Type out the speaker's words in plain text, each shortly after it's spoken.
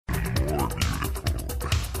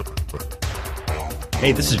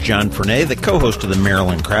Hey, this is John Fernay, the co-host of the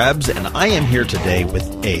Maryland Crabs, and I am here today with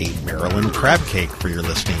a Maryland Crabcake for your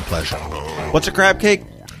listening pleasure. What's a crabcake?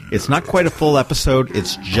 It's not quite a full episode,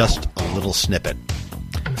 it's just a little snippet.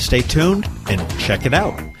 Stay tuned and check it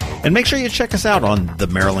out. And make sure you check us out on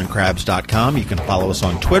themarylandcrabs.com. You can follow us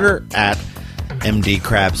on Twitter at MD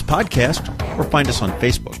Crabs Podcast, or find us on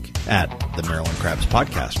Facebook at the Maryland Crabs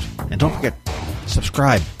Podcast. And don't forget,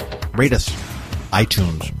 subscribe, rate us,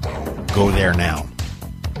 iTunes. Go there now.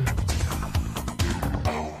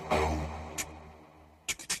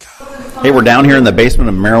 Hey, we're down here in the basement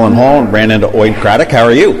of Maryland Hall and ran into Oyd Craddock. How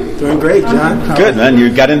are you? Doing great, John. Good, man.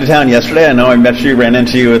 You got into town yesterday. I know I met you, ran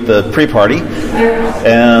into you at the pre-party.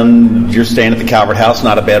 And you're staying at the Calvert House.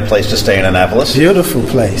 Not a bad place to stay in Annapolis. Beautiful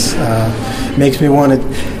place. Makes me want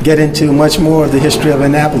to get into much more of the history of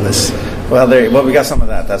Annapolis. Well, we got some of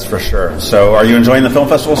that, that's for sure. So are you enjoying the film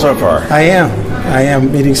festival so far? I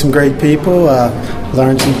am meeting some great people.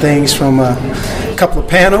 Learned some things from a couple of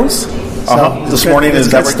panels. This morning,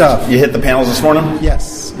 is that stuff. You hit the panels this morning?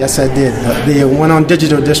 Yes, I did. The one on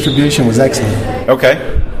digital distribution was excellent.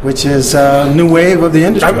 Okay. Which is a new wave of the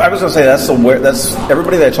industry. I was going to say that's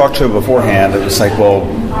everybody that I talked to beforehand. It was like, well,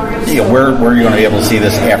 where are you going to be able to see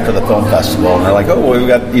this after the film festival? And they're like, oh, well, we've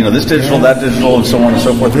got this digital, that digital, and so on and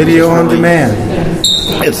so forth. Video on demand.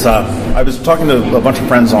 It's. I was talking to a bunch of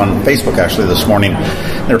friends on Facebook actually this morning.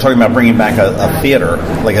 They were talking about bringing back a theater,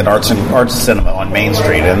 like an arts cinema on Main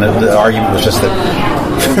Street, and the argument was just that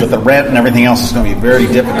with the rent and everything else, it's going to be very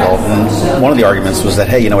difficult. And one of the arguments was that,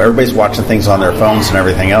 hey, everybody's watching things on their phones and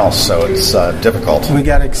everything else, so it's difficult. We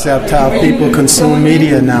got to accept how people consume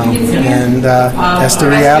media now, and that's the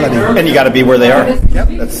reality. And you got to be where they are. Yep.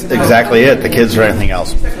 That's exactly it. The kids or anything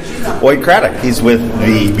else. Oyd Craddock, he's with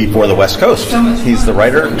the Before the West Coast. He's the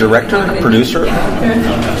writer, director, producer.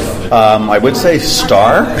 I would say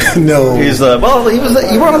star. No. He's you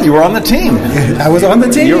were on the team. I was on the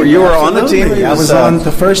team. You were on the team. I was on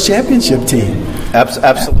the first championship team.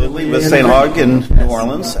 Absolutely, with St. Aug in New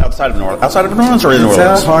Orleans, outside of New Orleans or in New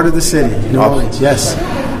Orleans? It's heart of the city, New Orleans. Yes.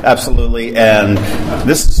 Absolutely, and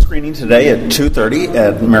this is screening today at 2:30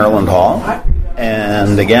 at Maryland Hall,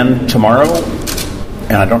 and again tomorrow.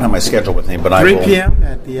 And I don't have my schedule with me, but 3 p.m.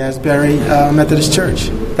 at the Asbury Methodist Church.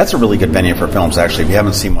 That's a really good venue for films, actually. If you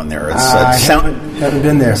haven't seen one there, haven't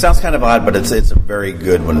been there. It sounds kind of odd, but it's a very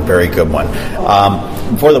good one.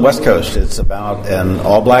 Before the West Coast, it's about an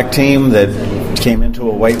all-black team that came into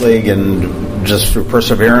a white league, and just through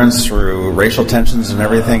perseverance, through racial tensions and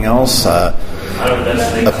everything else,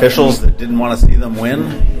 officials that didn't want to see them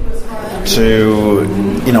win, to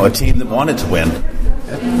a team that wanted to win.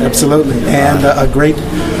 Absolutely, and a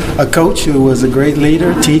coach who was a great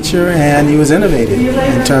leader, teacher, and he was innovative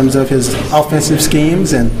in terms of his offensive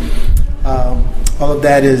schemes, and all of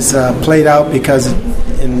that is played out because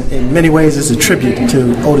in many ways it's a tribute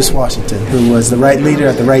to Otis Washington, who was the right leader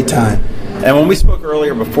at the right time. And when we spoke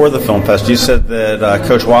earlier before the film fest, you said that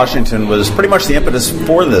Coach Washington was pretty much the impetus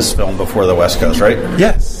for this film Before the West Coast, right?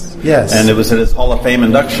 Yes. And it was at his Hall of Fame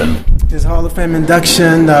induction. His Hall of Fame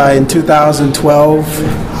induction in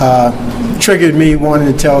 2012 triggered me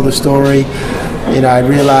wanting to tell the story. I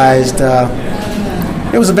realized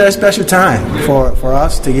it was a very special time for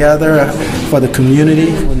us together, for the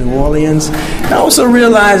community, for New Orleans. I also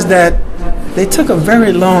realized that they took a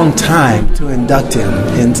very long time to induct him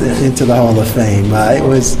into the Hall of Fame. It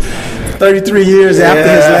was 33 years after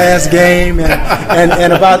his last game,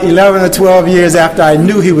 and about 11 or 12 years after I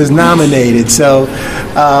knew he was nominated. So,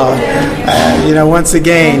 once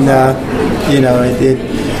again, I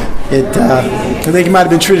think he might have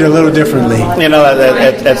been treated a little differently.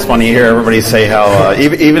 That's funny. You hear everybody say how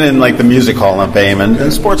even in like the Music Hall of Fame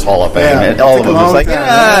and Sports Hall of Fame, all of them, it's like,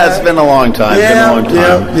 it's been a long time.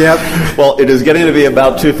 Yep. Well, it is getting to be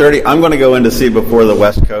about 2:30. I'm going to go in to see Before the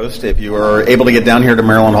West Coast. If you are able to get down here to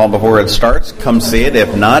Maryland Hall before it starts, come see it.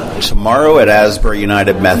 If not, tomorrow at Asbury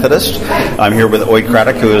United Methodist. I'm here with Oyd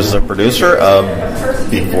Craddock, who is the producer of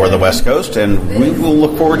Before the West Coast, and we will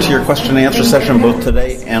look forward to your question and answer session both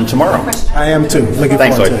today and tomorrow. I am too. Looking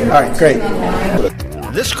forward to it. All right, great.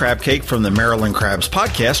 This crab cake from the Maryland Crabs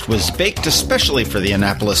podcast was baked especially for the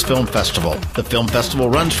Annapolis Film Festival. The film festival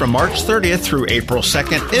runs from March 30th through April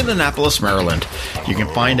 2nd in Annapolis, Maryland. You can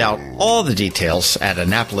find out all the details at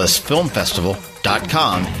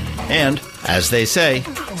AnnapolisFilmFestival.com. And, as they say,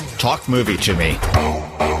 talk movie to me.